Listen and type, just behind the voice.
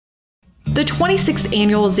The 26th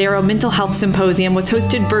annual Zero Mental Health Symposium was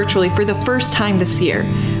hosted virtually for the first time this year,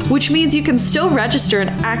 which means you can still register and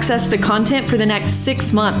access the content for the next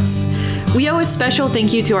 6 months. We owe a special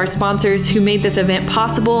thank you to our sponsors who made this event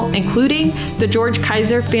possible, including the George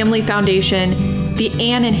Kaiser Family Foundation, the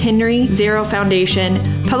Ann and Henry Zero Foundation,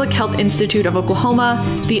 Public Health Institute of Oklahoma,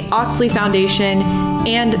 the Oxley Foundation,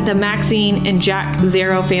 and the Maxine and Jack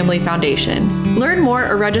Zero Family Foundation. Learn more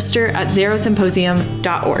or register at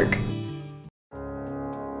zerosymposium.org.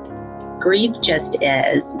 Grief just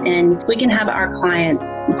is, and we can have our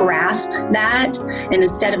clients grasp that, and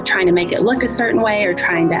instead of trying to make it look a certain way or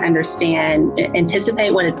trying to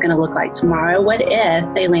anticipate what it's going to look like tomorrow, what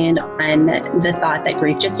if they land on the thought that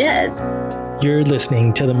grief just is? You're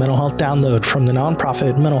listening to the Mental Health Download from the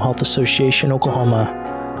nonprofit Mental Health Association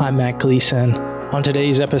Oklahoma. I'm Matt Gleason. On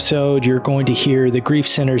today's episode, you're going to hear the Grief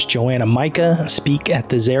Center's Joanna Micah speak at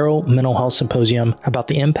the Zero Mental Health Symposium about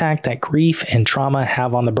the impact that grief and trauma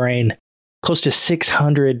have on the brain. Close to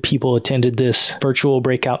 600 people attended this virtual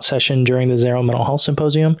breakout session during the Zero Mental Health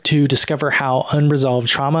Symposium to discover how unresolved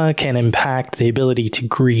trauma can impact the ability to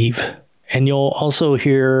grieve. And you'll also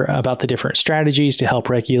hear about the different strategies to help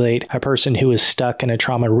regulate a person who is stuck in a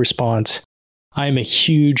trauma response. I'm a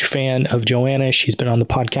huge fan of Joanna. She's been on the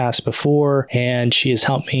podcast before, and she has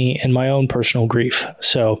helped me in my own personal grief.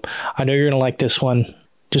 So I know you're going to like this one.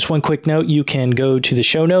 Just one quick note, you can go to the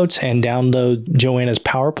show notes and download Joanna's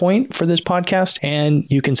PowerPoint for this podcast, and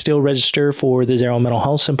you can still register for the Zero Mental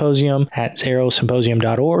Health Symposium at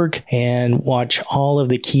zerosymposium.org and watch all of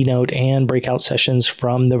the keynote and breakout sessions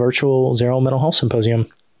from the virtual Zero Mental Health Symposium.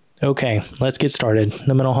 Okay, let's get started.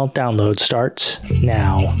 The Mental Health Download starts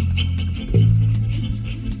now.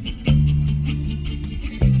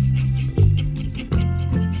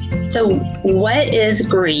 So what is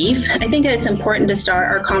grief? I think it's important to start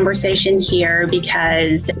our conversation here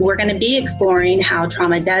because we're going to be exploring how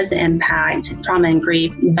trauma and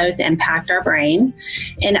grief both impact our brain.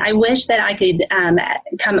 And I wish that I could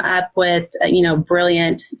come up with a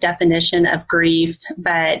brilliant definition of grief,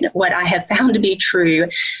 but what I have found to be true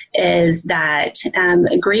is that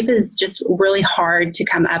grief is just really hard to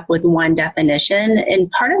come up with one definition. And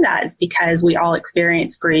part of that is because we all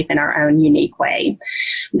experience grief in our own unique way.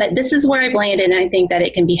 But this is where I've landed, and I think that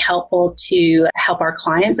it can be helpful to help our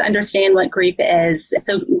clients understand what grief is.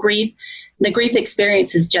 So the grief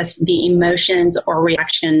experience is just the emotions or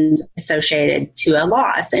reactions associated to a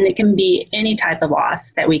loss. And it can be any type of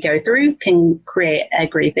loss that we go through can create a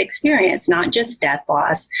grief experience, not just death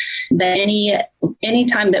loss, but any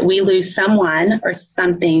time that we lose someone or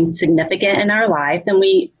something significant in our life, then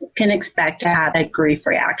we can expect to have a grief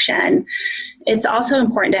reaction. It's also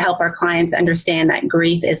important to help our clients understand that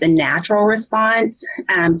grief is a natural response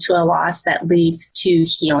to a loss that leads to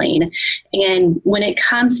healing. And when it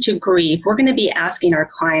comes to grief, we're going to be asking our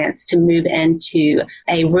clients to move into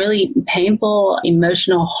a really painful,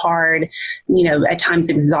 emotional, hard, at times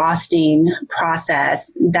exhausting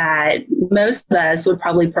process that most of us would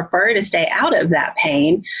probably prefer to stay out of that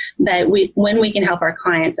pain. But when we can help our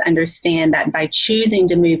clients understand that by choosing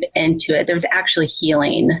to move into it, there's actually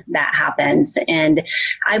healing that happens. And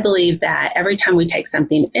I believe that every time we take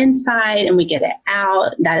something inside and we get it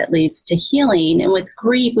out, that it leads to healing. And with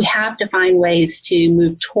grief, we have to find ways to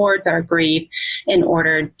move towards our grief in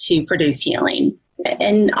order to produce healing.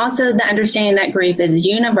 And also the understanding that grief is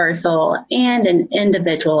universal and an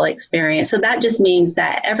individual experience. So that just means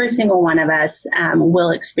that every single one of us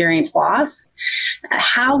will experience loss.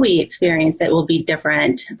 How we experience it will be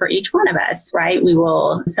different for each one of us, right? We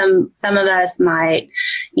will, some of us might,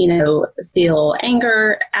 feel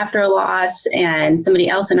anger after a loss, and somebody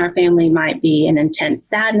else in our family might be an intense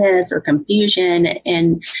sadness or confusion.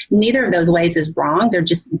 And neither of those ways is wrong. They're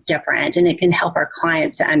just different. And it can help our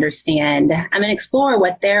clients to understand and explore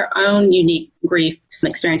what their own unique grief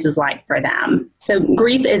experience is like for them. So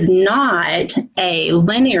grief is not a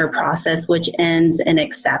linear process which ends in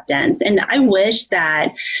acceptance. And I wish that,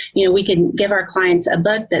 we could give our clients a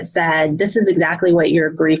book that said, this is exactly what your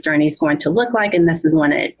grief journey is going to look like, and this is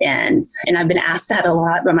when it ends. And I've been asked that a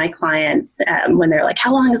lot by my clients when they're like,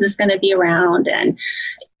 how long is this going to be around? And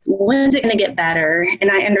when's it going to get better? And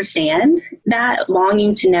I understand that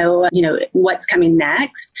longing to know, what's coming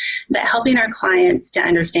next, but helping our clients to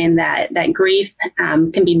understand that grief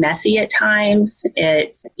can be messy at times.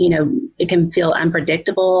 It can feel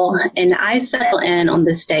unpredictable. And I settle in on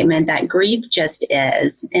this statement that grief just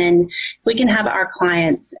is. And we can have our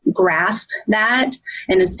clients grasp that.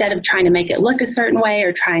 And instead of trying to make it look a certain way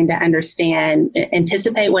or trying to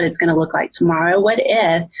anticipate what it's going to look like tomorrow, what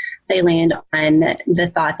if they land on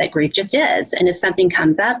the thought that grief just is. And if something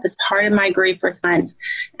comes up as part of my grief response,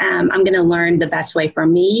 I'm going to learn the best way for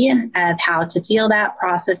me of how to feel that,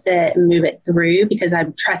 process it, and move it through, because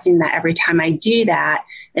I'm trusting that every time I do that,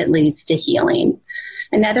 it leads to healing.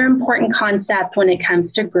 Another important concept when it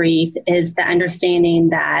comes to grief is the understanding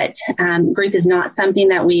that grief is not something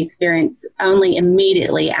that we experience only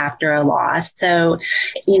immediately after a loss. So,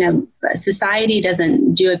 society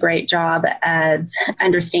doesn't do a great job of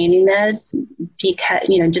understanding this, because,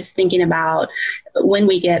 just thinking about when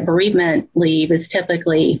we get bereavement leave is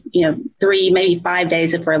typically, 3, maybe 5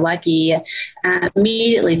 days if we're lucky,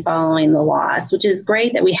 immediately following the loss, which is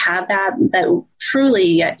great that we have that. But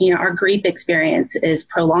truly, our grief experience is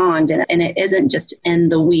prolonged, and it isn't just in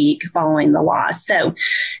the week following the loss. So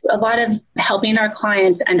a lot of helping our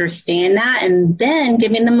clients understand that, and then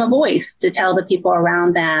giving them a voice to tell the people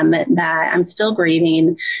around them that I'm still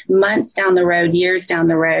grieving, months down the road, years down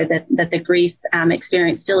the road, that the grief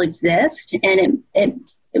experience still exists. And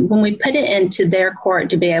when we put it into their court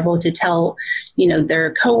to be able to tell,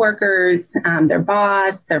 their coworkers, their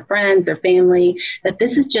boss, their friends, their family, that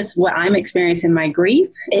this is just what I'm experiencing in my grief,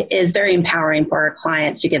 it is very empowering for our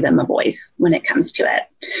clients to give them a voice when it comes to it.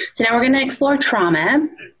 So now we're going to explore trauma.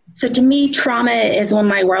 So to me, trauma is when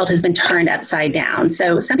my world has been turned upside down.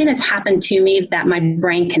 So something has happened to me that my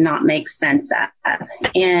brain cannot make sense of.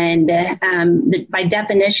 And by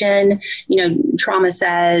definition, trauma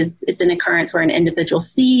says it's an occurrence where an individual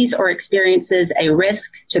sees or experiences a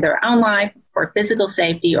risk to their own life or physical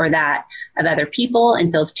safety or that of other people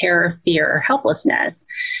and feels terror, fear, or helplessness.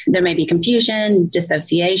 There may be confusion,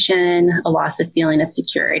 dissociation, a loss of feeling of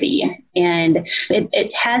security. And it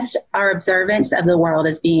tests our observance of the world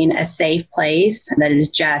as being a safe place that is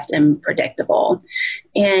just and predictable.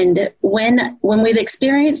 And when we've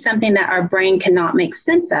experienced something that our brain cannot make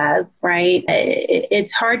sense of, right,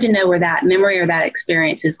 it's hard to know where that memory or that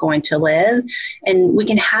experience is going to live. And we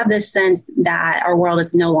can have this sense that our world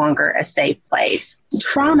is no longer a safe place.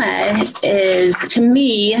 Trauma is, to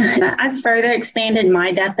me, I've further expanded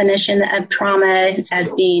my definition of trauma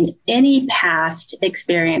as being any past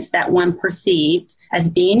experience that one perceived as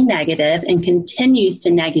being negative and continues to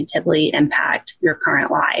negatively impact your current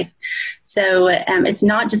life. So it's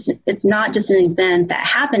not just an event that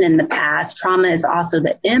happened in the past. Trauma is also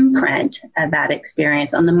the imprint of that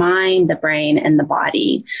experience on the mind, the brain, and the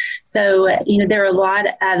body. So, there are a lot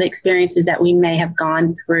of experiences that we may have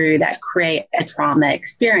gone through that create a trauma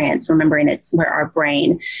experience, remembering it's where our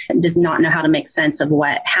brain does not know how to make sense of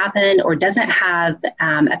what happened or doesn't have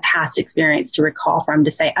a past experience to recall from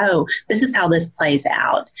to say, oh, this is how this plays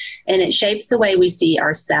out. And it shapes the way we see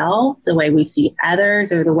ourselves, the way we see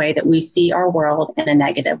others, or the way that we see our world in a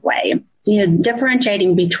negative way.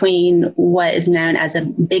 Differentiating between what is known as a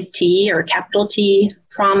big T or capital T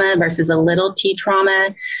trauma versus a little t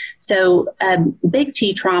trauma. So big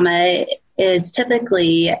T trauma is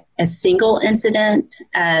typically a single incident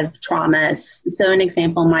of traumas. So an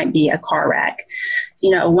example might be a car wreck.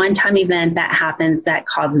 A one-time event that happens that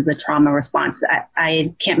causes a trauma response.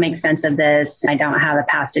 I can't make sense of this. I don't have a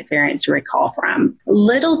past experience to recall from.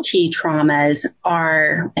 Little t traumas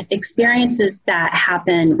are experiences that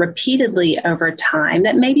happen repeatedly over time,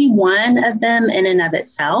 that maybe one of them in and of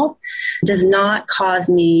itself does not cause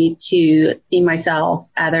me to see myself,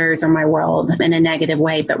 others, or my world in a negative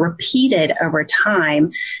way, but repeated over time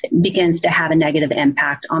begins to have a negative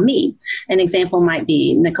impact on me. An example might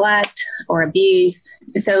be neglect or abuse.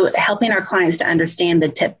 So helping our clients to understand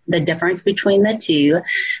the difference between the two,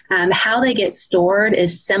 how they get stored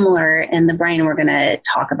is similar in the brain. We're going to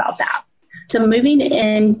talk about that. So moving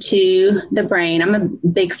into the brain, I'm a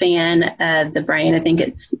big fan of the brain. I think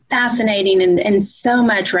it's fascinating, and so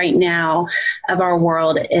much right now of our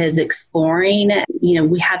world is exploring.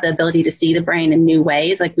 We have the ability to see the brain in new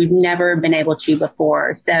ways like we've never been able to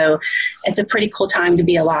before. So it's a pretty cool time to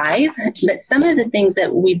be alive. But some of the things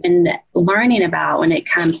that we've been learning about when it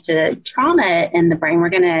comes to trauma in the brain, we're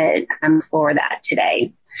going to explore that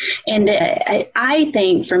today. And I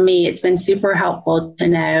think for me, it's been super helpful to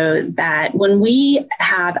know that when we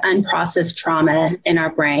have unprocessed trauma in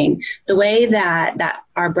our brain, the way that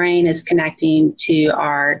our brain is connecting to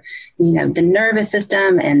our, the nervous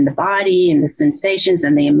system and the body and the sensations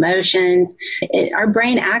and the emotions, our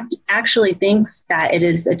brain actually thinks that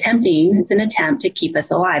it's an attempt to keep us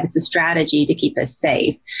alive. It's a strategy to keep us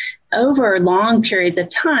safe. Over long periods of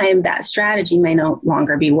time, that strategy may no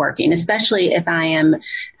longer be working, especially if I am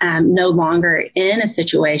no longer in a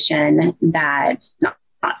situation that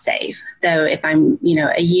safe. So if I'm,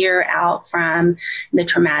 a year out from the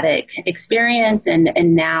traumatic experience and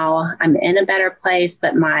now I'm in a better place,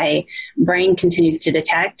 but my brain continues to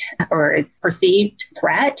detect or is perceived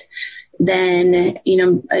threat, then,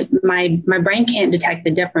 my brain can't detect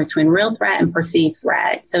the difference between real threat and perceived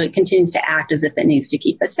threat. So it continues to act as if it needs to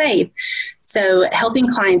keep us safe. So helping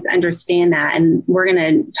clients understand that, and we're going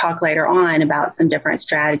to talk later on about some different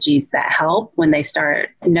strategies that help when they start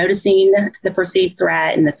noticing the perceived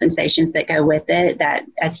threat and the sensations that go with it, that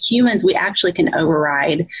as humans, we actually can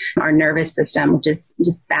override our nervous system, which is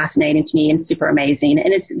just fascinating to me and super amazing.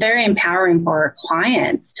 And it's very empowering for our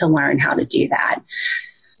clients to learn how to do that.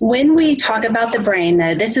 When we talk about the brain,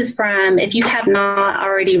 though, this is from, if you have not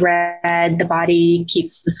already read The Body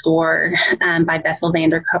Keeps the Score by Bessel van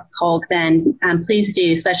der Kolk, then please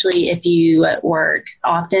do, especially if you work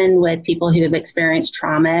often with people who have experienced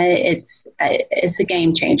trauma. It's a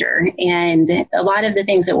game changer. And a lot of the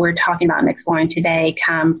things that we're talking about and exploring today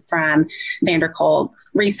come from van der Kolk's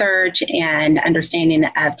research and understanding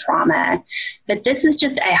of trauma. But this is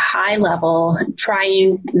just a high-level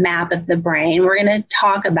triune map of the brain. We're going to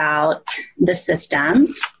talk about the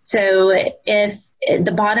systems. So if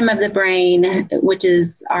the bottom of the brain, which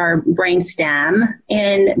is our brain stem,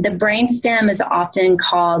 and the brain stem is often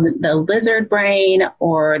called the lizard brain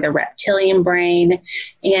or the reptilian brain.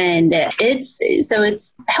 And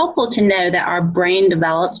it's helpful to know that our brain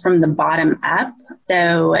develops from the bottom up.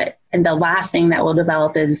 And the last thing that will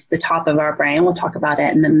develop is the top of our brain. We'll talk about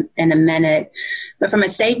it in a minute. But from a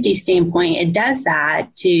safety standpoint, it does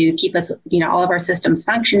that to keep us, all of our systems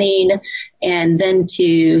functioning, and then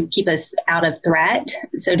to keep us out of threat.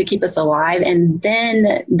 So to keep us alive. And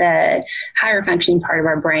then the higher functioning part of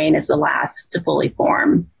our brain is the last to fully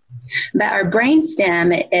form. But our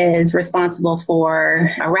brainstem is responsible for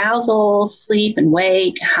arousal, sleep and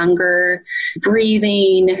wake, hunger,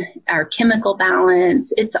 breathing, our chemical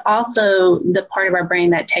balance. It's also the part of our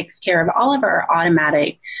brain that takes care of all of our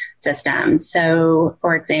automatic systems. So,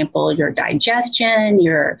 for example, your digestion,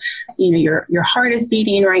 your heart is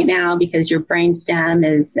beating right now because your brainstem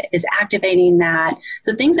is activating that.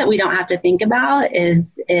 So things that we don't have to think about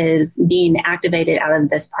is being activated out of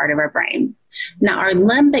this part of our brain. Now, our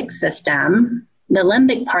limbic system, the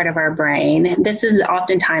limbic part of our brain, this is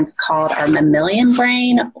oftentimes called our mammalian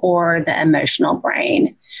brain or the emotional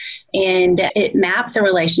brain. And it maps a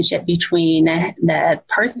relationship between the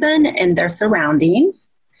person and their surroundings.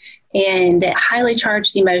 And highly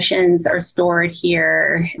charged emotions are stored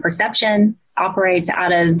here. Perception operates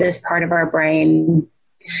out of this part of our brain.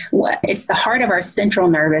 It's the heart of our central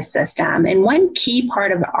nervous system. And one key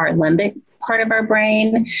part of our limbic part of our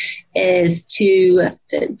brain is to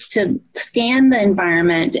scan the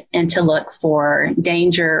environment and to look for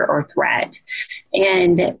danger or threat.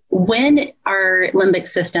 And when our limbic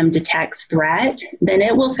system detects threat, then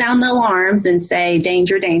it will sound the alarms and say,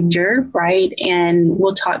 danger, danger, right? And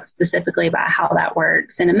we'll talk specifically about how that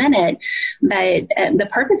works in a minute. But the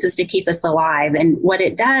purpose is to keep us alive. And what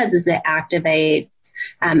it does is it activates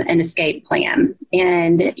an escape plan.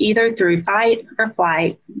 And either through fight or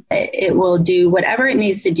flight, it will do whatever it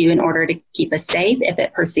needs to do in order to keep us safe if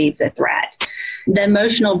it perceives a threat. The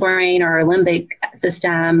emotional brain or limbic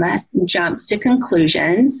system jumps to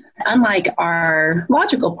conclusions, unlike our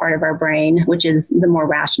logical part of our brain, which is the more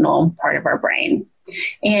rational part of our brain.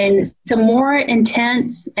 And so more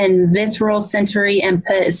intense and visceral sensory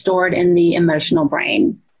input is stored in the emotional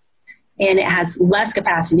brain. And it has less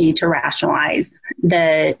capacity to rationalize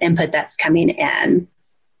the input that's coming in.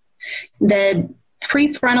 The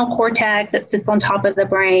prefrontal cortex that sits on top of the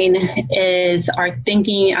brain is our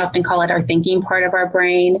thinking. I often call it our thinking part of our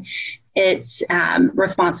brain. It's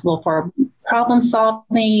responsible for problem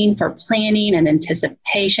solving, for planning and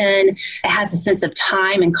anticipation. It has a sense of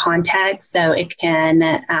time and context, so it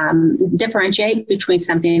can differentiate between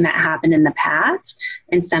something that happened in the past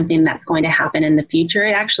and something that's going to happen in the future.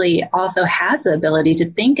 It actually also has the ability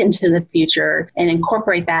to think into the future and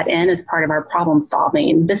incorporate that in as part of our problem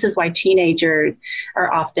solving. This is why teenagers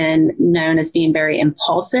are often known as being very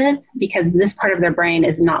impulsive, because this part of their brain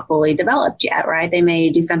is not fully developed yet, right? They may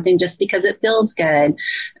do something just because it feels good,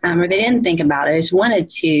 or they didn't think about it, just wanted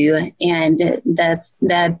to. And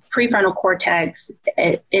the prefrontal cortex,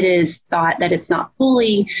 it is thought that it's not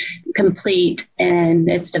fully complete in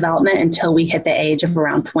its development until we hit the age of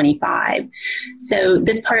around 25. So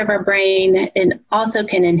this part of our brain also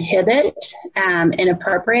can inhibit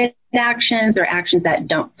inappropriate actions or actions that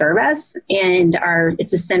don't serve us. And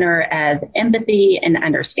it's a center of empathy and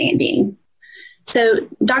understanding. So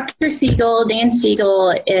Dr. Siegel, Dan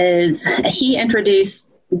Siegel, he introduced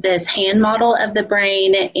this hand model of the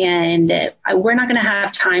brain, and we're not going to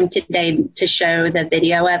have time today to show the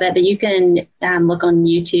video of it, but you can look on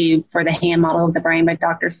YouTube for the hand model of the brain by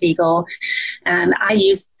Dr. Siegel. I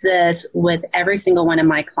use this with every single one of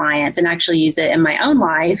my clients and actually use it in my own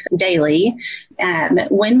life daily.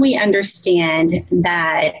 When we understand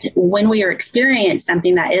that when we are experiencing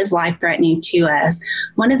something that is life-threatening to us,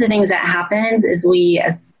 one of the things that happens is we,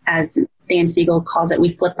 as Dan Siegel calls it,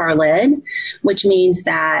 we flip our lid, which means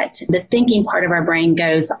that the thinking part of our brain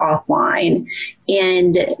goes offline.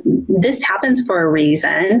 And this happens for a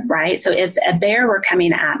reason, right? So if a bear were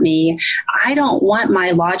coming at me, I don't want my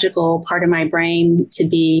logical part of my brain to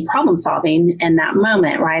be problem solving in that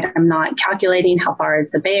moment, right? I'm not calculating how far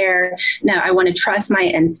is the bear. No, I want to trust my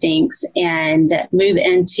instincts and move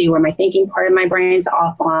into where my thinking part of my brain's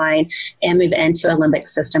offline and move into a limbic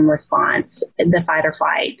system response, the fight or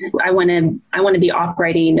flight. I want to be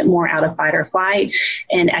operating more out of fight or flight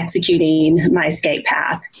and executing my escape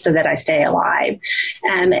path so that I stay alive.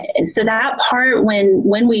 So that part,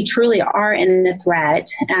 when we truly are in a threat,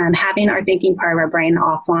 having our thinking part of our brain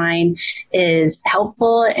offline is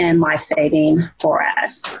helpful and life-saving for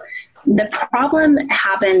us. The problem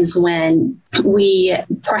happens when we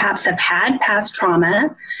perhaps have had past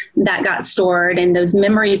trauma that got stored, and those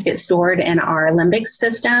memories get stored in our limbic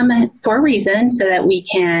system for a reason, so that we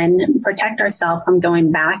can protect ourselves from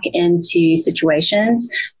going back into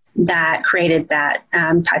situations that created that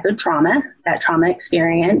type of trauma, that trauma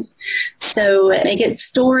experience. So it gets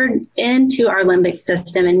stored into our limbic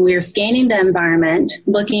system, and we're scanning the environment,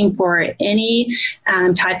 looking for any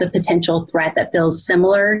type of potential threat that feels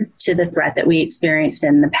similar to the threat that we experienced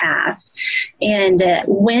in the past. And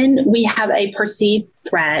when we have a perceived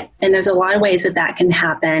threat, and there's a lot of ways that that can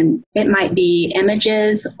happen. It might be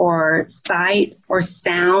images or sights or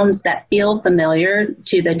sounds that feel familiar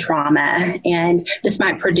to the trauma. And this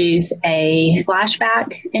might produce a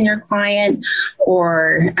flashback in your client,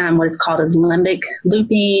 or what is called as limbic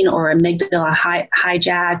looping or amygdala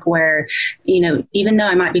hijack, where, even though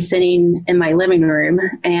I might be sitting in my living room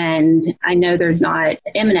and I know there's not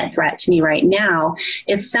imminent threat to me right now,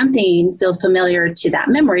 if something feels familiar to that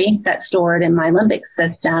memory that's stored in my limbic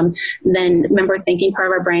system, then remember, thinking part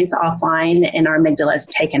of our brain's offline and our amygdala is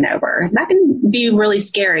taken over. That can be really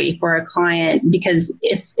scary for a client, because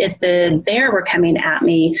if the bear were coming at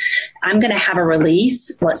me, I'm going to have a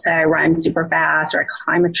release. Let's say I run super fast or I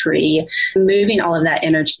climb a tree, moving all of that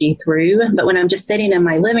energy through. But when I'm just sitting in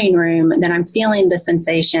my living room, then I'm feeling the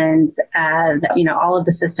sensations of, all of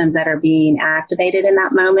the systems that are being activated in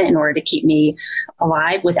that moment in order to keep me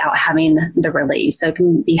alive without having the release. So it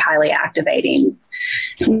can be highly activating.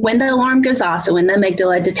 When the alarm goes off, so when the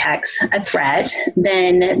amygdala detects a threat,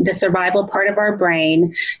 then the survival part of our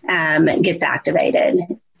brain gets activated,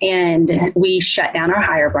 and we shut down our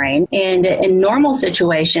higher brain. And in normal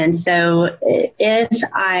situations, so if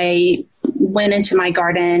I went into my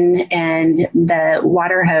garden and the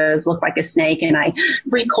water hose looked like a snake and I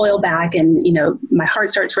recoil back and, my heart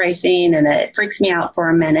starts racing and it freaks me out for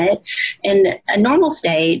a minute. In a normal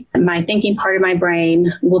state, my thinking part of my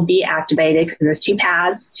brain will be activated because there's two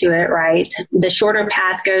paths to it, right? The shorter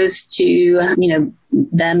path goes to,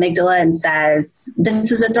 the amygdala and says,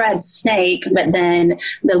 this is a threat, snake. But then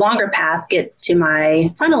the longer path gets to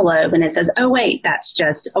my frontal lobe and it says, oh, wait, that's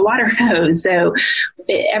just a water hose. So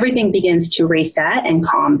everything begins to reset and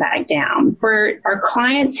calm back down. For our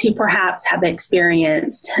clients who perhaps have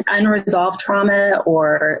experienced unresolved trauma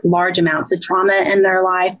or large amounts of trauma in their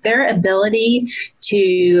life, their ability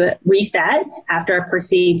to reset after a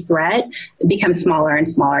perceived threat becomes smaller and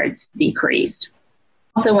smaller. It's decreased.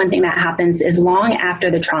 Also, one thing that happens is long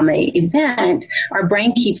after the trauma event, our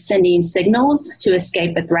brain keeps sending signals to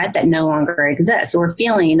escape a threat that no longer exists. So we're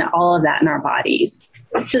feeling all of that in our bodies.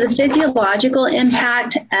 So the physiological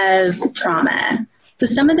impact of trauma. So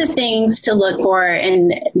some of the things to look for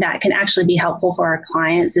and that can actually be helpful for our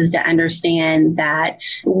clients is to understand that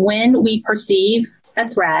when we perceive a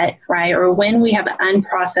threat, right, or when we have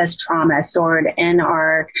unprocessed trauma stored in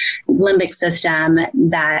our limbic system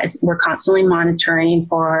that we're constantly monitoring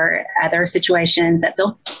for other situations that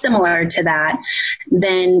feel similar to that,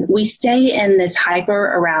 then we stay in this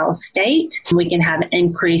hyper-aroused state. We can have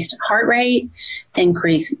increased heart rate.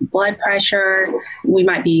 increased blood pressure. We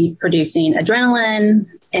might be producing adrenaline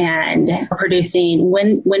and producing,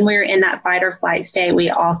 when we're in that fight or flight state, we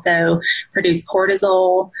also produce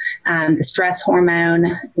cortisol, the stress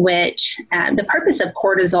hormone, which the purpose of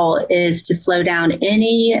cortisol is to slow down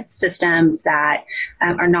any systems that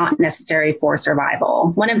are not necessary for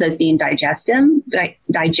survival. One of those being digestion.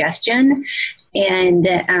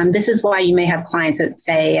 And this is why you may have clients that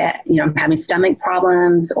say, I'm having stomach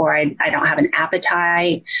problems, or I don't have an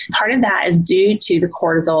appetite. Part of that is due to the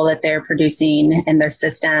cortisol that they're producing in their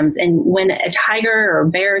systems. And when a tiger or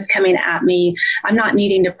bear is coming at me, I'm not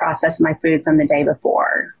needing to process my food from the day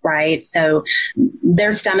before, right? So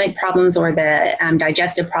their stomach problems or the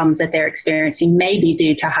digestive problems that they're experiencing may be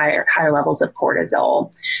due to higher levels of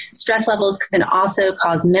cortisol. Stress levels can also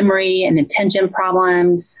cause memory and attention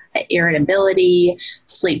problems, irritability,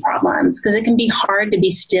 sleep problems, because it can be hard to be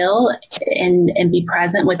still and be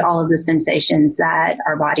present with all of the sensations that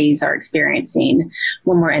our bodies are experiencing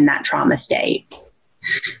when we're in that trauma state.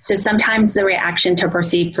 So sometimes the reaction to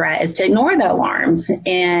perceived threat is to ignore the alarms,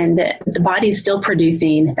 and the body is still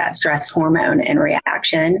producing that stress hormone in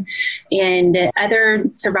reaction. And other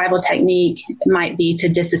survival technique might be to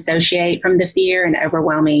disassociate from the fear and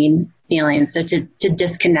overwhelming feelings. So to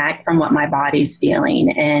disconnect from what my body's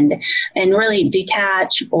feeling and really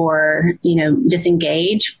detach or,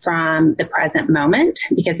 disengage from the present moment,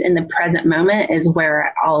 because in the present moment is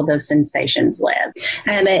where all of those sensations live.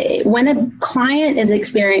 And when a client is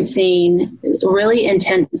experiencing really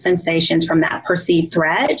intense sensations from that perceived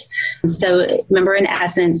threat, so remember, in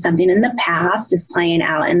essence, something in the past is playing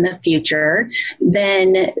out in the future,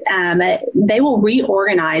 then they will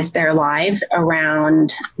reorganize their lives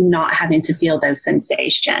around not having to feel those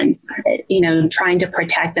sensations, trying to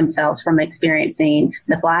protect themselves from experiencing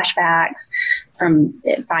the flashbacks, from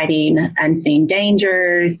fighting unseen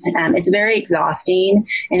dangers. It's very exhausting,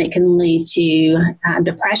 and it can lead to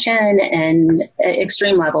depression and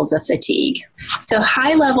extreme levels of fatigue. So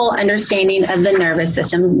high level understanding of the nervous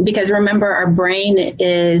system, because remember, our brain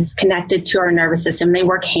is connected to our nervous system. They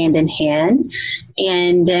work hand in hand.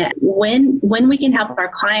 And when we can help our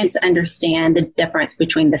clients understand the difference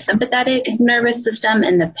between the sympathetic nervous system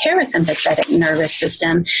and the parasympathetic nervous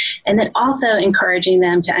system, and then also encouraging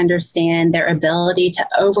them to understand their ability to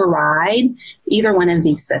override either one of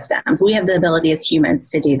these systems. We have the ability as humans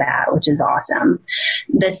to do that, which is awesome.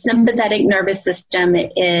 The sympathetic nervous system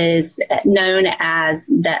is known as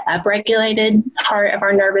the upregulated part of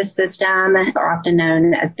our nervous system, or often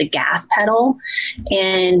known as the gas pedal.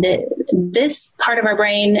 And this part of our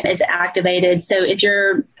brain is activated. So if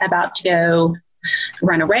you're about to go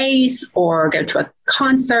run a race or go to a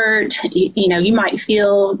concert, you might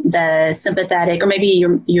feel the sympathetic, or maybe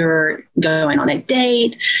you're going on a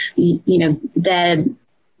date,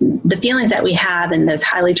 the feelings that we have in those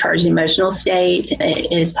highly charged emotional state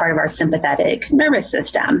is part of our sympathetic nervous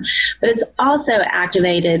system. But it's also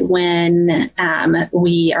activated when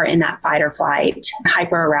we are in that fight or flight,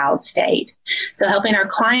 hyper-aroused state. So helping our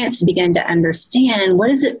clients to begin to understand, what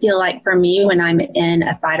does it feel like for me when I'm in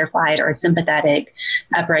a fight or flight or a sympathetic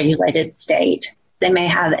upregulated state? They may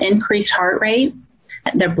have increased heart rate,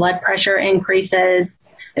 their blood pressure increases,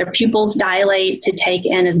 their pupils dilate to take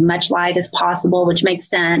in as much light as possible, which makes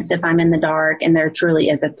sense if I'm in the dark and there truly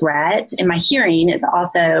is a threat. And my hearing is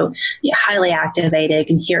also highly activated,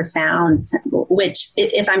 can hear sounds, which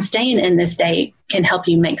if I'm staying in this state can help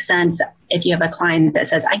you make sense. If you have a client that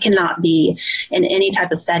says, I cannot be in any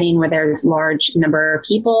type of setting where there's large number of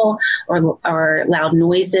people or loud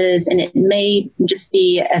noises, and it may just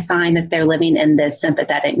be a sign that they're living in this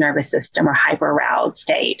sympathetic nervous system or hyper-aroused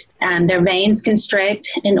state. Their veins constrict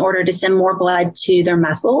in order to send more blood to their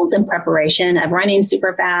muscles in preparation of running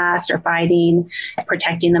super fast or fighting,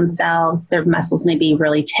 protecting themselves. Their muscles may be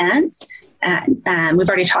really tense. We've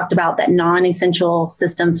already talked about that non-essential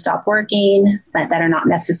systems stop working, but that are not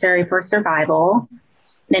necessary for survival.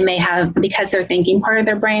 They may have, because their thinking part of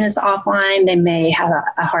their brain is offline, they may have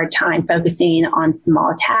a hard time focusing on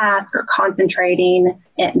small tasks or concentrating.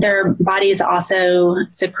 Their body is also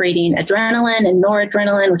secreting adrenaline and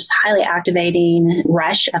noradrenaline, which is highly activating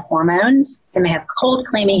rush of hormones. They may have cold,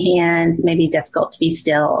 clammy hands. It may be difficult to be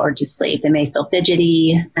still or to sleep. They may feel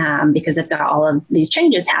fidgety because they've got all of these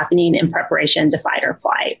changes happening in preparation to fight or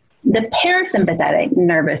flight. The parasympathetic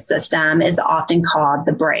nervous system is often called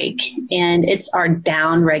the brake, and it's our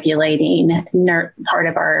down-regulating part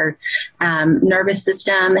of our nervous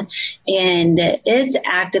system, and it's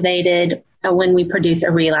activated when we produce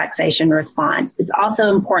a relaxation response. It's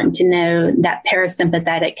also important to know that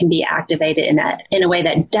parasympathetic can be activated in a way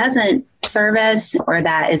that doesn't service or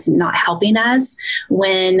that is not helping us.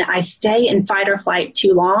 When I stay in fight or flight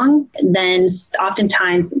too long, then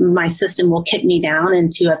oftentimes my system will kick me down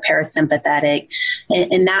into a parasympathetic.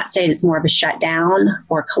 In that state, it's more of a shutdown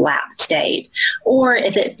or collapse state. Or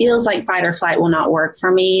if it feels like fight or flight will not work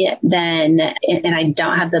for me, then, and I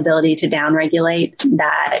don't have the ability to downregulate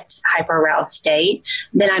that hyperaroused state,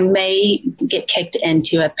 then I may get kicked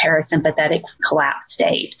into a parasympathetic collapse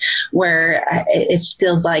state where it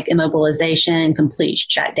feels like immobilization, complete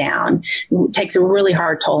shutdown. It takes a really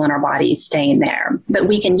hard toll on our bodies staying there. But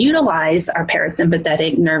we can utilize our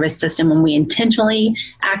parasympathetic nervous system when we intentionally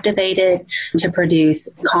activate it to produce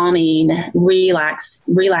calming,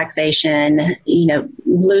 relaxation,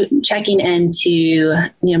 checking into,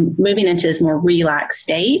 moving into this more relaxed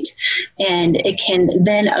state. And it can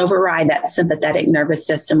then override that sympathetic nervous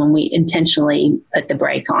system when we intentionally put the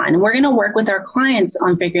brake on. And we're going to work with our clients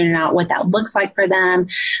on figuring out what that looks like for them,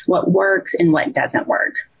 what works and what doesn't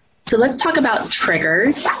work. So let's talk about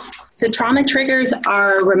triggers. So trauma triggers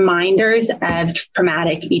are reminders of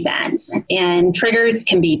traumatic events, and triggers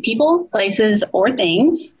can be people, places, or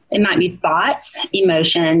things. It might be thoughts,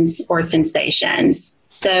 emotions, or sensations.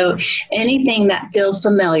 So anything that feels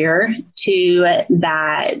familiar to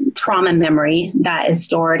that trauma memory that is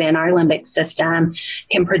stored in our limbic system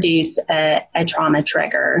can produce a trauma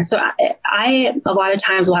trigger. So I a lot of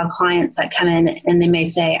times will have clients that come in and they may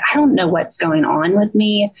say, I don't know what's going on with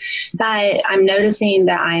me, but I'm noticing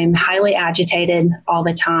that I'm highly agitated all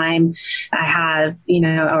the time. I have,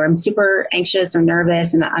 or I'm super anxious or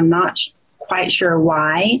nervous and I'm not quite sure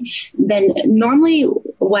why. Then normally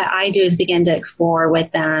what I do is begin to explore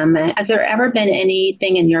with them, has there ever been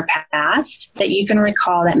anything in your past that you can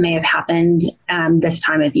recall that may have happened this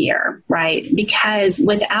time of year, right? Because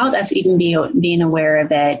without us even being aware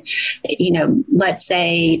of it, let's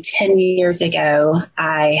say 10 years ago,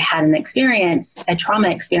 I had a trauma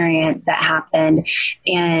experience that happened,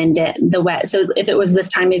 and so if it was this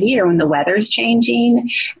time of year when the weather's changing,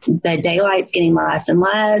 the daylight's getting less and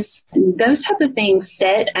less, those type of things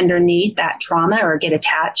sit underneath that trauma or get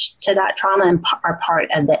attached to that trauma and are part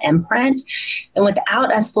of the imprint. And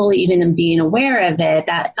without us fully even being aware of it,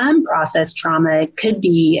 that unprocessed trauma could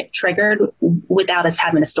be triggered without us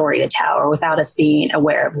having a story to tell or without us being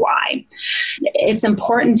aware of why. It's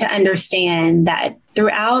important to understand that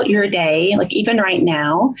throughout your day, like even right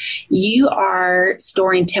now, you are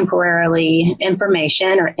storing temporarily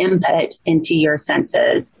information or input into your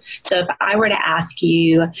senses. So if I were to ask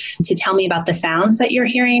you to tell me about the sounds that you're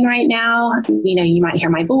hearing right now, you might hear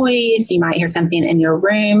my voice, you might hear something in your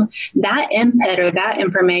room. That input or that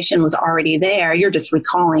information was already there. You're just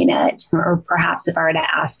recalling it. Or perhaps if I were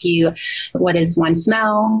to ask you, what is one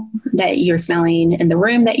smell that you're smelling in the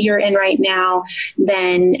room that you're in right now,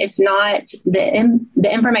 then it's not the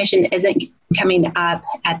information isn't coming up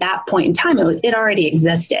at that point in time. It already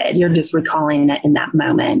existed. You're just recalling it in that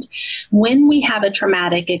moment. When we have a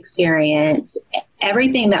traumatic experience,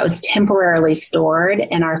 everything that was temporarily stored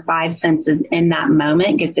in our five senses in that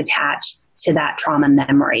moment gets attached to that trauma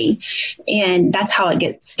memory. And that's how it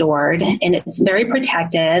gets stored. And it's very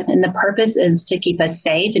protective. And the purpose is to keep us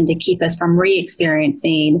safe and to keep us from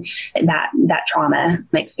re-experiencing that trauma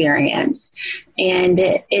experience. And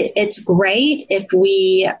it's great if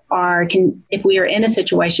we are in a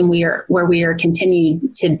situation where we are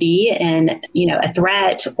continuing to be in, a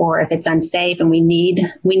threat, or if it's unsafe and we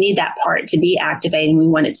need that part to be activating. We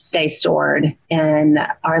want it to stay stored in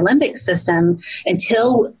our limbic system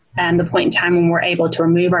until the point in time when we're able to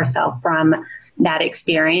remove ourselves from that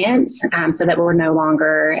experience, so that we're no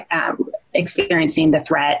longer experiencing the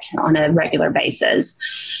threat on a regular basis.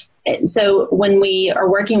 So when we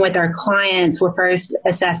are working with our clients, we're first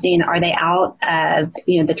assessing, are they out of,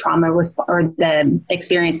 the trauma or the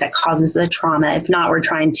experience that causes the trauma? If not, we're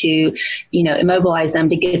trying to, immobilize them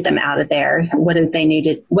to get them out of there. So what do they need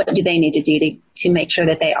to do to make sure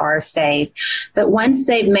that they are safe? But once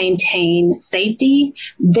they've maintained safety,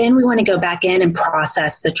 then we want to go back in and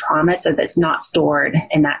process the trauma so that it's not stored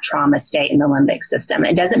in that trauma state in the limbic system.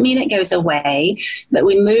 It doesn't mean it goes away, but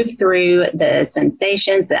we move through the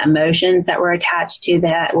sensations, the emotions that were attached to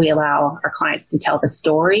that. We allow our clients to tell the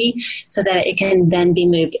story so that it can then be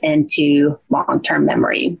moved into long-term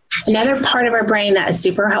memory. Another part of our brain that is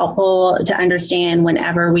super helpful to understand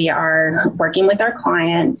whenever we are working with our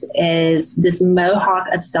clients is this mohawk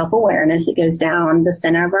of self-awareness that goes down the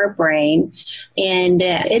center of our brain. And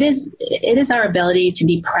it is our ability to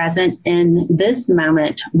be present in this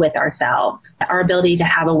moment with ourselves, our ability to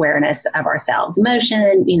have awareness of ourselves,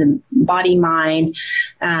 emotion, body, mind,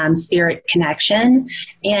 spirit connection.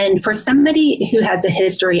 And for somebody who has a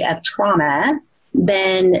history of trauma,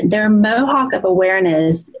 then their mohawk of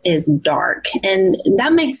awareness is dark. And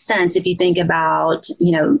that makes sense if you think about,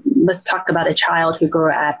 let's talk about a child who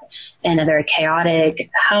grew up in a very chaotic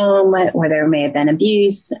home where there may have been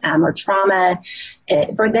abuse or trauma.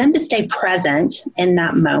 For them to stay present in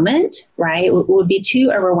that moment, right, would be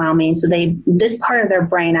too overwhelming. So this part of their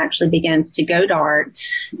brain actually begins to go dark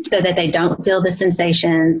so that they don't feel the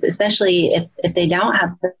sensations, especially if they don't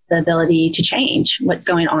have the ability to change what's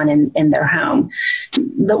going on in their home.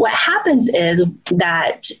 But what happens is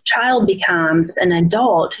that child becomes an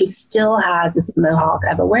adult who still has this mohawk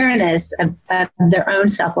of awareness, of their own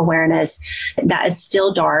self-awareness that is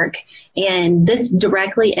still dark. And this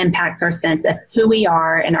directly impacts our sense of who we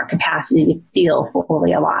are and our capacity to feel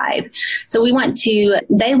fully alive. So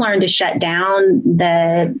they learn to shut down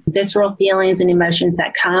the visceral feelings and emotions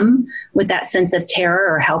that come with that sense of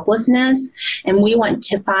terror or helplessness. And we want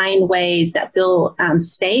to find ways that feel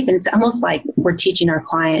safe. And it's almost like we're teaching our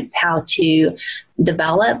clients how to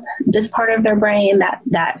develop this part of their brain,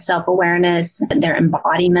 that self-awareness, their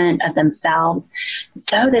embodiment of themselves,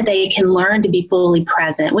 so that they can learn to be fully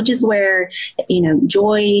present, which is where,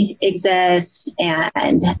 joy exists and,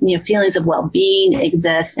 feelings of well-being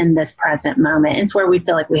exist in this present moment. It's where we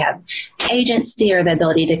feel like we have agency or the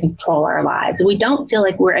ability to control our lives. We don't feel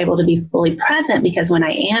like we're able to be fully present because when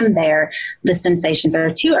I am there, the sensations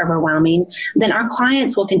are too overwhelming. Then our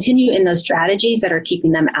clients will continue in those strategies that are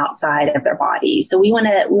keeping them outside of their bodies. So we want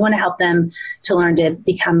to help them to learn to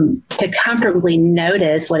comfortably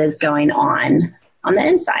notice what is going on the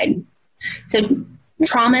inside. So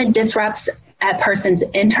trauma disrupts a person's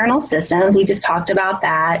internal systems. We just talked about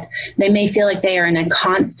that. They may feel like they are in a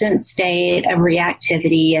constant state of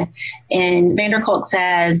reactivity. And van der Kolk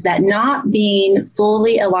says that not being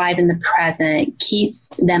fully alive in the present keeps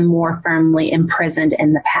them more firmly imprisoned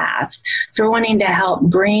in the past. So we're wanting to help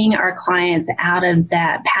bring our clients out of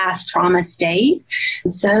that past trauma state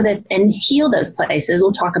and heal those places.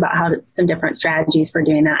 We'll talk about some different strategies for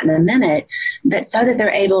doing that in a minute, but so that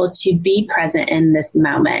they're able to be present in this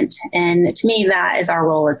moment. And to me, that is our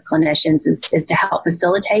role as clinicians is to help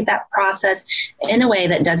facilitate that process in a way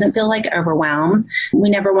that doesn't feel like overwhelm. We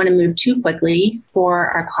never want to move too quickly for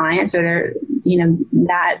our clients, or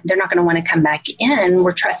that they're not going to want to come back in.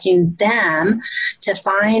 We're trusting them to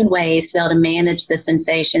find ways to be able to manage the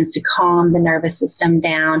sensations, to calm the nervous system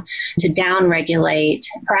down, to downregulate,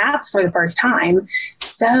 perhaps for the first time,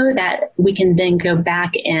 so that we can then go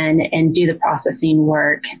back in and do the processing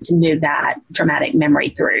work to move that traumatic memory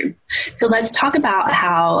through. So let's talk about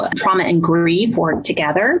how trauma and grief work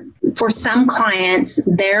together. For some clients,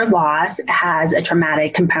 their loss has a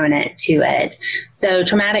traumatic component to it. So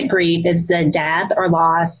traumatic grief is a death or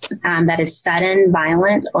loss that is sudden,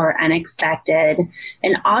 violent, or unexpected.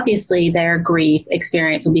 And obviously, their grief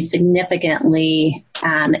experience will be significantly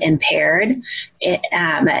impaired. It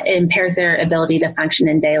impairs their ability to function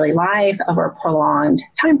in daily life over a prolonged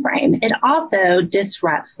time frame. It also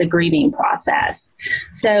disrupts the grieving process.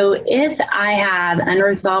 So if I have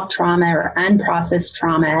unresolved trauma or unprocessed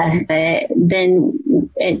trauma, then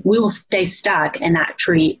we will stay stuck in that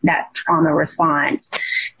trauma response.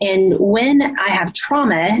 And when I have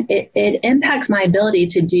trauma, it impacts my ability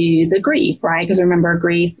to do the grief, right? Because remember,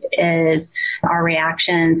 grief is our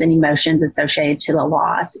reactions and emotions associated to the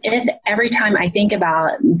loss. If every time I think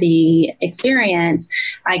about the experience,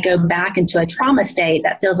 I go back into a trauma state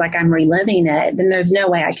that feels like I'm reliving it, then there's no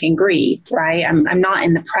way I can grieve, right? I'm not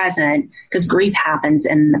in the present, because grief happens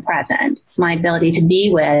in the present. My ability to be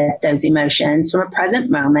with those emotions from a present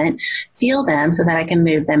moment, feel them so that I can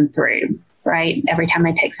move them through. Right? Every time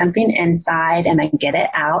I take something inside and I get it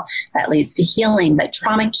out, that leads to healing. But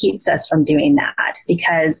trauma keeps us from doing that,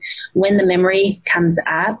 because when the memory comes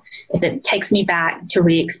up, if it takes me back to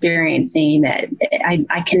re-experiencing it,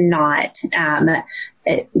 I cannot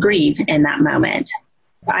grieve in that moment.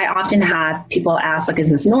 I often have people ask, like,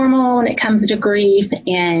 is this normal when it comes to grief?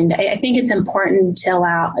 And I think it's important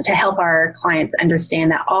to help our clients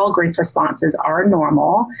understand that all grief responses are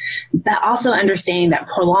normal, but also understanding that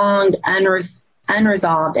prolonged,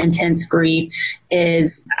 unresolved, intense grief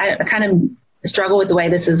is, I kind of struggle with the way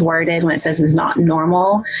this is worded when it says it's not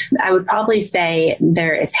normal. I would probably say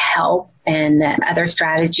there is help and other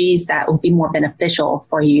strategies that will be more beneficial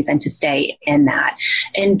for you than to stay in that,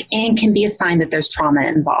 and can be a sign that there's trauma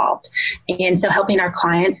involved. And so helping our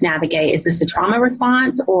clients navigate, is this a trauma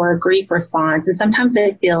response or a grief response? And sometimes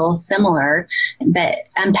they feel similar, but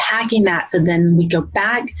unpacking that so then we go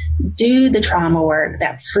back, do the trauma work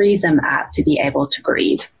that frees them up to be able to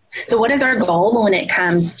grieve. So what is our goal when it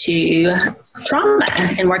comes to trauma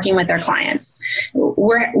and working with our clients?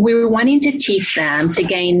 we're wanting to teach them to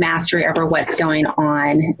gain mastery over what's going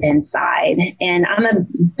on inside. And I'm a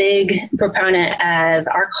big proponent of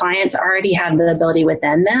our clients already have the ability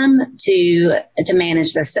within them to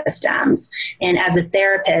manage their systems. And as a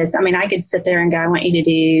therapist, I mean, I could sit there and go, I want you to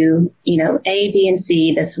do, A, B, and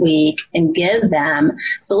C this week and give them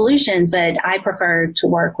solutions. But I prefer to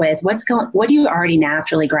work with what are you already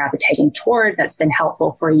naturally gravitating towards that's been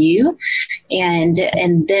helpful for you, and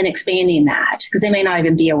then expanding that, because they may not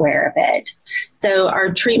even be aware of it. So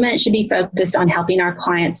our treatment should be focused on helping our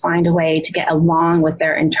clients find a way to get along with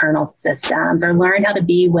their internal systems, or learn how to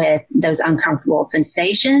be with those uncomfortable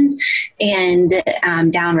sensations and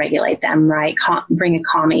downregulate them, right? Bring a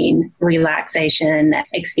calming relaxation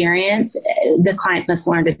experience. The clients must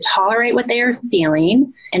learn to tolerate what they are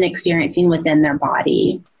feeling and experiencing within their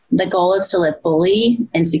body. The goal is to live fully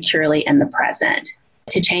and securely in the present.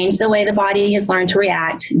 To change the way the body has learned to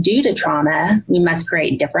react due to trauma, we must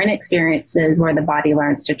create different experiences where the body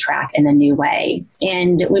learns to track in a new way.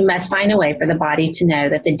 And we must find a way for the body to know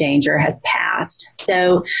that the danger has passed.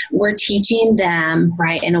 So we're teaching them,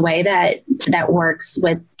 right, in a way that works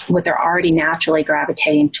with what they're already naturally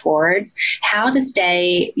gravitating towards, how to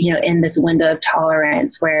stay, in this window of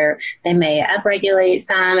tolerance where they may upregulate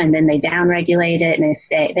some and then they downregulate it, and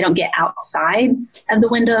they don't get outside of the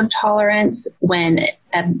window of tolerance when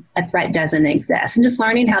a threat doesn't exist, and just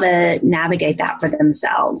learning how to navigate that for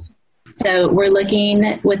themselves. So we're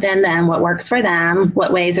looking within them what works for them,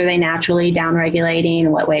 what ways are they naturally downregulating,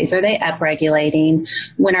 what ways are they upregulating.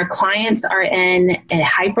 When our clients are in a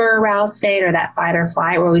hyper-aroused state or that fight or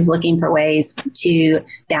flight, we're always looking for ways to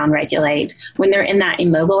downregulate. When they're in that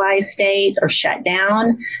immobilized state or shut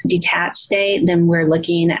down, detached state, then we're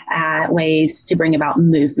looking at ways to bring about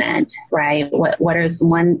movement, right? What is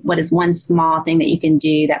one small thing that you can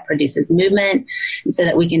do that produces movement so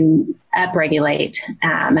that we can upregulate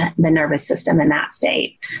the nervous system in that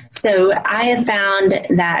state. So I have found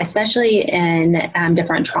that, especially in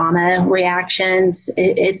different trauma reactions,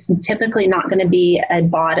 it's typically not going to be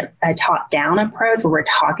a top-down approach where we're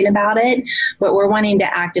talking about it, but we're wanting to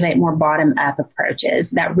activate more bottom-up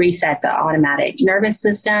approaches that reset the automatic nervous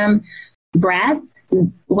system. Breath.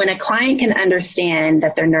 When a client can understand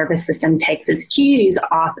that their nervous system takes its cues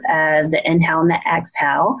off of the inhale and the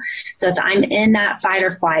exhale. So if I'm in that fight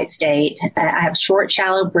or flight state, I have short,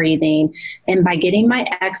 shallow breathing, and by getting my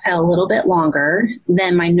exhale a little bit longer,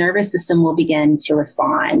 then my nervous system will begin to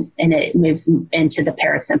respond, and it moves into the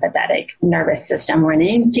parasympathetic nervous system. We're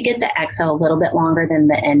needing to get the exhale a little bit longer than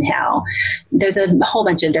the inhale. There's a whole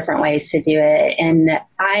bunch of different ways to do it. And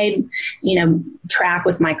I, track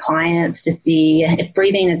with my clients to see if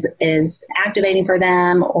breathing is activating for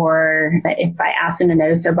them, or if I ask them to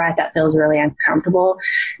notice their breath that feels really uncomfortable,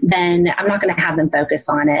 then I'm not going to have them focus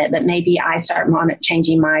on it. But maybe I start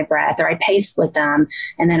changing my breath, or I pace with them,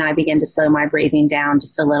 and then I begin to slow my breathing down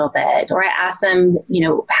just a little bit. Or I ask them,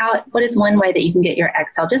 what is one way that you can get your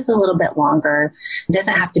exhale just a little bit longer? It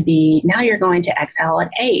doesn't have to be, now you're going to exhale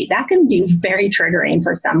at 8. That can be very triggering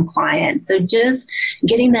for some clients. So just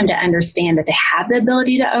getting them to understand that they have the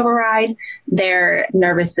ability to override their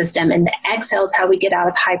nervous system, and the exhale is how we get out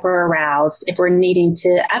of hyper aroused. If we're needing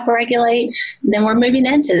to upregulate, then we're moving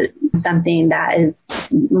into something that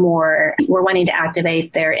is more, we're wanting to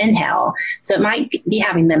activate their inhale. So it might be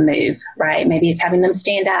having them move, right? Maybe it's having them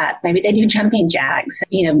stand up. Maybe they do jumping jacks,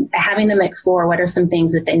 having them explore what are some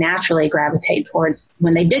things that they naturally gravitate towards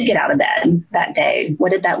when they did get out of bed that day.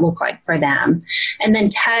 What did that look like for them? And then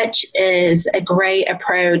touch is a great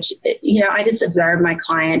approach. I just observe my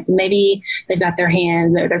clients, and maybe they've got their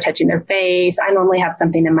hands or they're touching their face. I normally have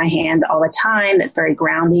something in my hand all the time that's very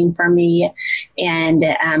grounding for me. And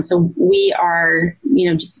so we are,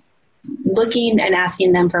 just looking and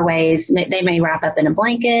asking them for ways. They may wrap up in a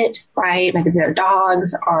blanket, right? Maybe their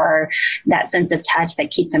dogs, are that sense of touch that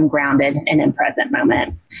keeps them grounded and in present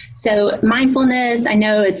moment. So mindfulness, I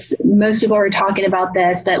know most people are talking about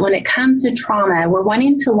this, but when it comes to trauma, we're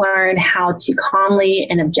wanting to learn how to calmly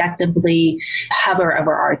and objectively hover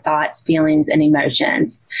over our thoughts, feelings, and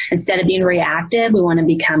emotions. Instead of being reactive, we want to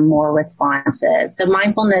become more responsive. So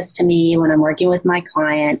mindfulness to me, when I'm working with my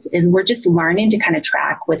clients, is we're just learning to kind of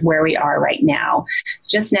track with where we are right now,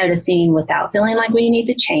 just noticing without feeling like we need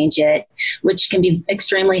to change it, which can be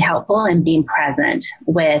extremely helpful in being present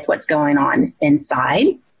with what's going on inside.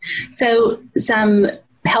 So some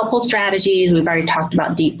helpful strategies, we've already talked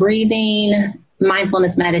about deep breathing,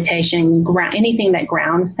 mindfulness meditation, anything that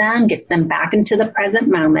grounds them, gets them back into the present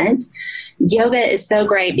moment. Yoga is so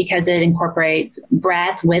great because it incorporates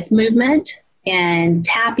breath with movement. And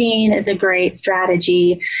tapping is a great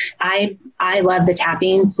strategy. I I love the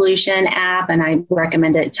Tapping Solution app, and I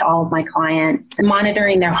recommend it to all of my clients.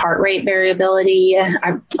 Monitoring their heart rate variability,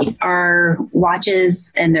 our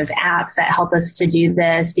watches, and there's apps that help us to do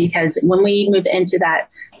this, because when we move into that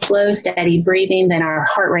slow, steady breathing, then our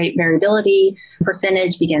heart rate variability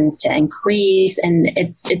percentage begins to increase. And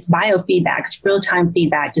it's biofeedback, it's real-time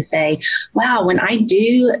feedback to say, wow, when I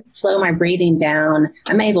do slow my breathing down,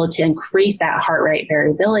 I'm able to increase that heart rate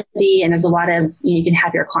variability. And there's a lot of, you can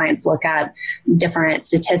have your clients look up different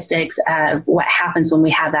statistics of what happens when we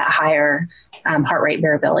have that higher heart rate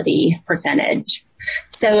variability percentage.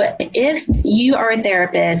 So if you are a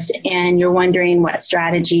therapist and you're wondering what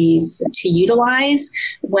strategies to utilize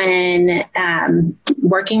when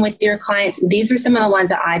working with your clients, these are some of the ones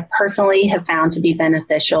that I personally have found to be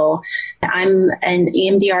beneficial. I'm an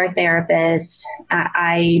EMDR therapist.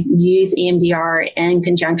 I use EMDR in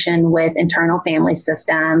conjunction with internal family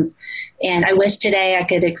systems. And I wish today I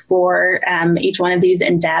could explore each one of these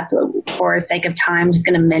in depth. For the sake of time, I'm just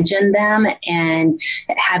going to mention them and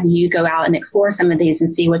have you go out and explore some of these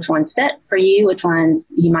and see which ones fit for you, which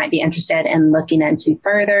ones you might be interested in looking into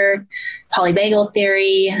further. Polyvagal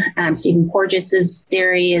theory, Stephen Porges's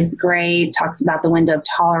theory is great, talks about the window of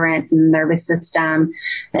tolerance in the nervous system.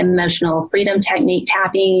 Emotional freedom technique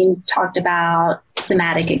tapping, talked about.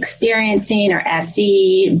 Somatic experiencing, or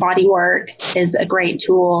SE, body work is a great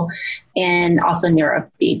tool, and also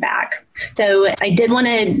neurofeedback. So I did want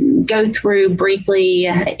to go through briefly,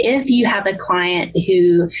 if you have a client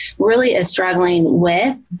who really is struggling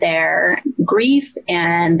with their grief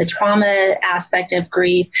and the trauma aspect of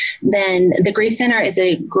grief, then the Grief Center is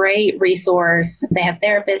a great resource. They have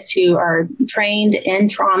therapists who are trained in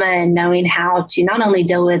trauma and knowing how to not only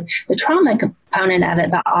deal with the trauma component of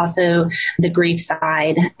it, but also the grief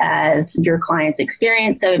side of your client's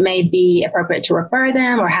experience. So it may be appropriate to refer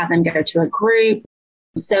them or have them go to a group.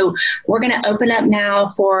 So we're going to open up now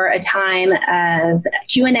for a time of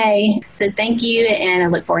Q&A. So thank you, and I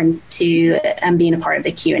look forward to being a part of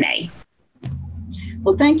the Q&A.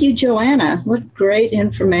 Well, thank you, Joanna. What great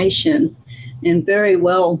information and very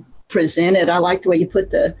well presented. I like the way you put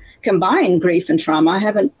the combined grief and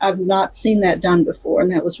trauma. I've not seen that done before,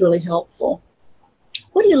 and that was really helpful.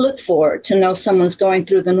 What do you look for to know someone's going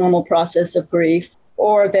through the normal process of grief,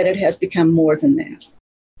 or that it has become more than that?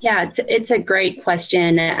 Yeah, it's a great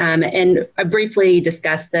question. And I briefly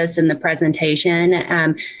discussed this in the presentation.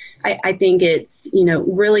 I think it's,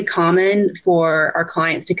 really common for our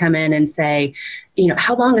clients to come in and say,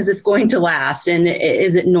 how long is this going to last? And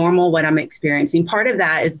is it normal what I'm experiencing? Part of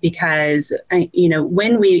that is because,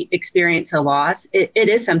 when we experience a loss, it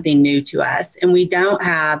is something new to us, and we don't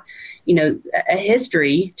have, a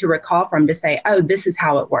history to recall from to say, oh, this is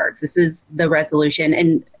how it works. This is the resolution.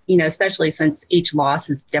 And especially since each loss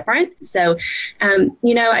is different. So,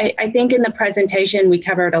 I think in the presentation, we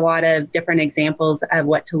covered a lot of different examples of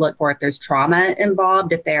what to look for if there's trauma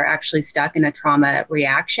involved, if they're actually stuck in a trauma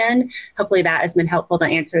reaction. Hopefully that has been helpful to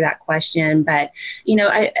answer that question. But,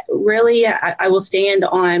 I will stand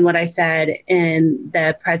on what I said in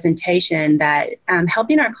the presentation, that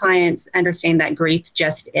helping our clients understand that grief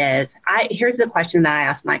just is. Here's the question that I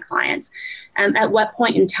ask my clients. At what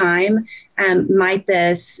point in time might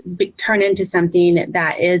this turn into something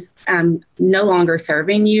that is no longer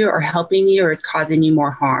serving you or helping you, or is causing you more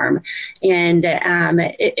harm? And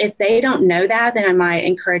if they don't know that, then I might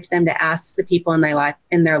encourage them to ask the people in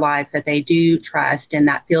their lives that they do trust and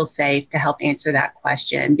that feel safe to help answer that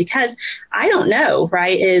question. Because I don't know,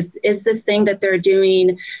 right? Is this thing that they're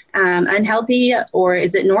doing unhealthy, or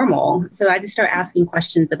is it normal? So I just start asking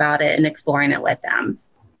questions about it and exploring it with them.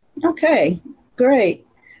 Okay, great.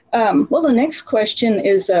 Well, the next question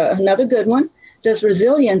is another good one. Does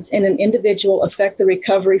resilience in an individual affect the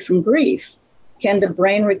recovery from grief? Can the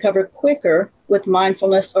brain recover quicker with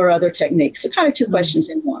mindfulness or other techniques? So kind of two questions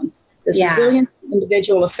in one. Does resilience in an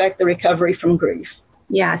individual affect the recovery from grief?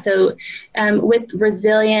 Yeah, so with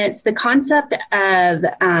resilience, the concept of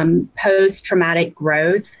post-traumatic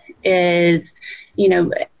growth is,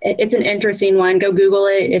 it's an interesting one. Go Google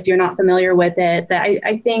it if you're not familiar with it. But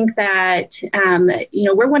I think that,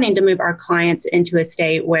 we're wanting to move our clients into a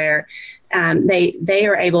state where they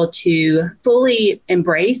are able to fully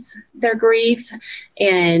embrace their grief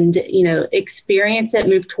and, experience it,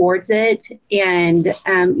 move towards it, and,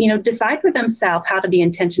 decide for themselves how to be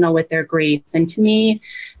intentional with their grief. And to me,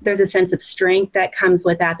 there's a sense of strength that comes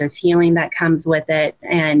with that. There's healing that comes with it.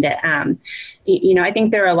 And, I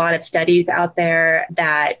think there are a lot of studies out there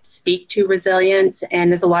that speak to resilience,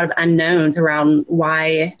 and there's a lot of unknowns around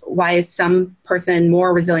why is some person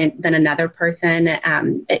more resilient than another person.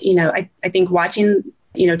 I think watching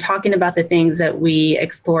talking about the things that we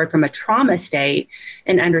explored from a trauma state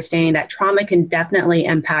and understanding that trauma can definitely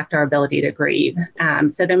impact our ability to grieve.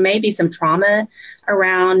 So there may be some trauma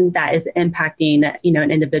around that is impacting,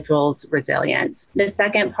 an individual's resilience. The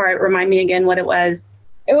second part, remind me again what it was.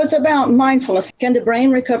 It was about mindfulness. Can the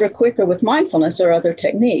brain recover quicker with mindfulness or other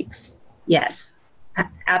techniques? Yes.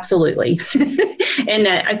 Absolutely. And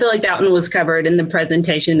I feel like that one was covered in the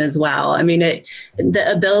presentation as well. I mean,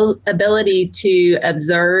 the ability to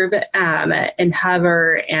observe and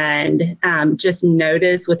hover and just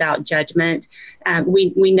notice without judgment.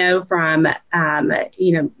 We know from,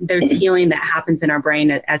 there's healing that happens in our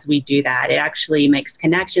brain as we do that. It actually makes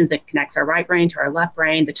connections. It connects our right brain to our left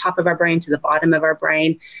brain, the top of our brain to the bottom of our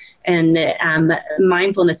brain. And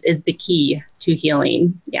mindfulness is the key to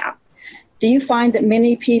healing. Yeah. Do you find that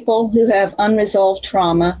many people who have unresolved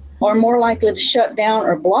trauma are more likely to shut down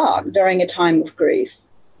or block during a time of grief?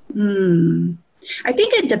 I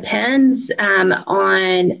think it depends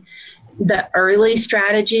on the early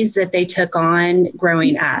strategies that they took on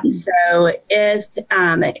growing up. So if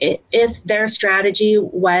their strategy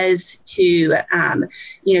was to,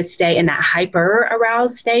 stay in that hyper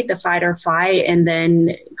aroused state, the fight or flight, and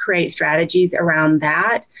then create strategies around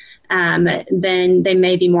that, then they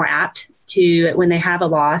may be more apt to, when they have a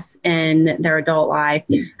loss in their adult life,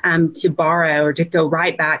 to borrow or to go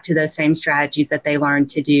right back to those same strategies that they learned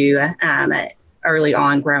to do early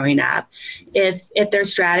on growing up. If their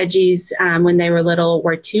strategies when they were little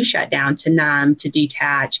were to shut down, to numb, to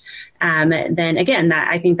detach, then again,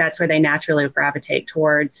 I think that's where they naturally gravitate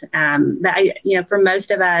towards. For most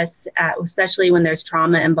of us, especially when there's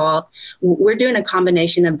trauma involved, we're doing a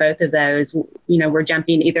combination of both of those. We're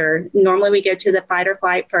jumping normally we go to the fight or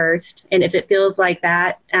flight first. And if it feels like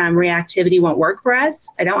that reactivity won't work for us,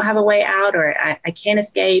 I don't have a way out, or I can't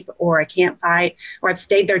escape, or I can't fight, or I've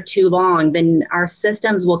stayed there too long, then our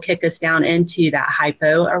systems will kick us down into that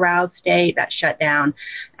hypo-aroused state, that shutdown.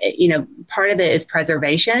 Part of it is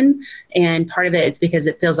preservation, and part of it is because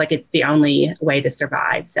it feels like it's the only way to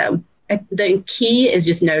survive. So the key is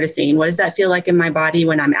just noticing, what does that feel like in my body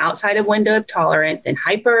when I'm outside of window of tolerance in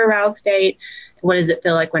hyper-aroused state? What does it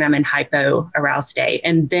feel like when I'm in hypo-aroused state?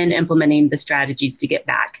 And then implementing the strategies to get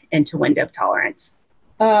back into window of tolerance.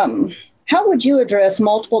 How would you address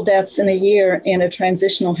multiple deaths in a year in a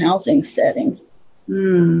transitional housing setting?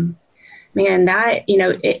 Man, that,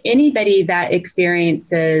 anybody that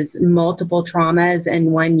experiences multiple traumas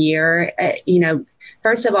in 1 year,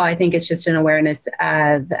 first of all, I think it's just an awareness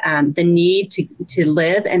of the need to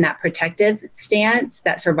live in that protective stance,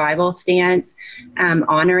 that survival stance,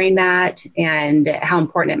 honoring that, and how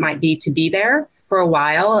important it might be to be there for a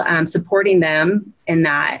while, supporting them in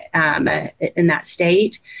that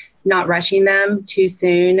state. Not rushing them too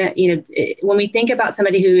soon. When we think about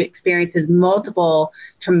somebody who experiences multiple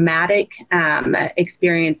traumatic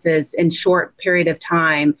experiences in short period of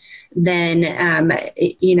time, then,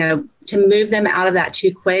 to move them out of that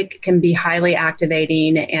too quick can be highly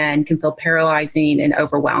activating and can feel paralyzing and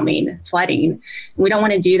overwhelming, flooding. We don't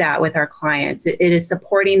want to do that with our clients. It is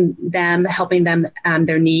supporting them, helping them,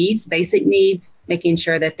 their needs, basic needs, making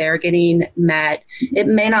sure that they're getting met. It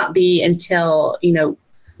may not be until,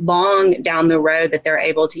 long down the road that they're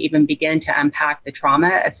able to even begin to unpack the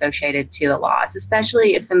trauma associated to the loss,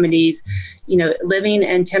 especially if somebody's, living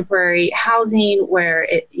in temporary housing where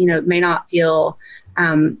it, may not feel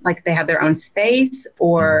like they have their own space,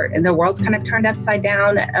 or the world's kind of turned upside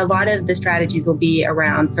down. A lot of the strategies will be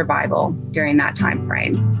around survival during that time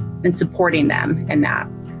frame and supporting them in that.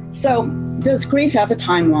 So does grief have a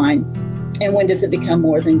timeline? And when does it become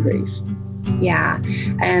more than grief? Yeah,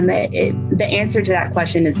 the answer to that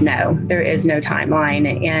question is no. There is no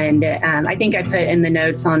timeline. And I think I put in the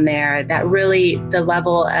notes on there that really the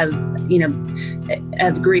level of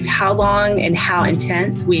grief, how long and how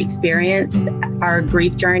intense we experience our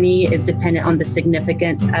grief journey is dependent on the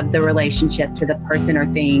significance of the relationship to the person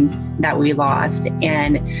or thing that we lost.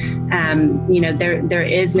 And, there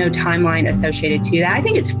is no timeline associated to that. I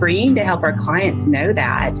think it's freeing to help our clients know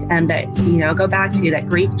that, and that, go back to that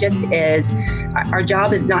grief just is, our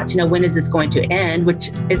job is not to know when is this going to end, which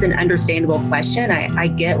is an understandable question. I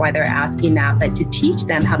get why they're asking that, but to teach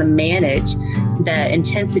them how to manage the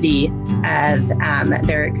intensity of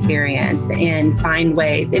their experience and find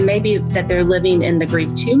ways. It may be that they're living in the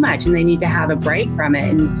grief too much and they need to have a break from it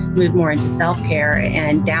and move more into self-care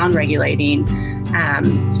and down-regulating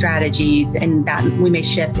strategies, and that we may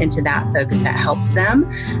shift into that focus that helps them.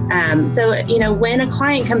 So when a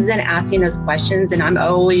client comes in asking those questions, and I'm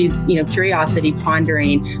always, curiosity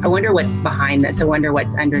pondering, I wonder what's behind this, I wonder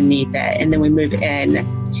what's underneath it, and then we move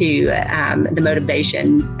in to the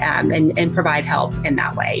motivation and provide help in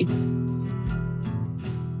that way.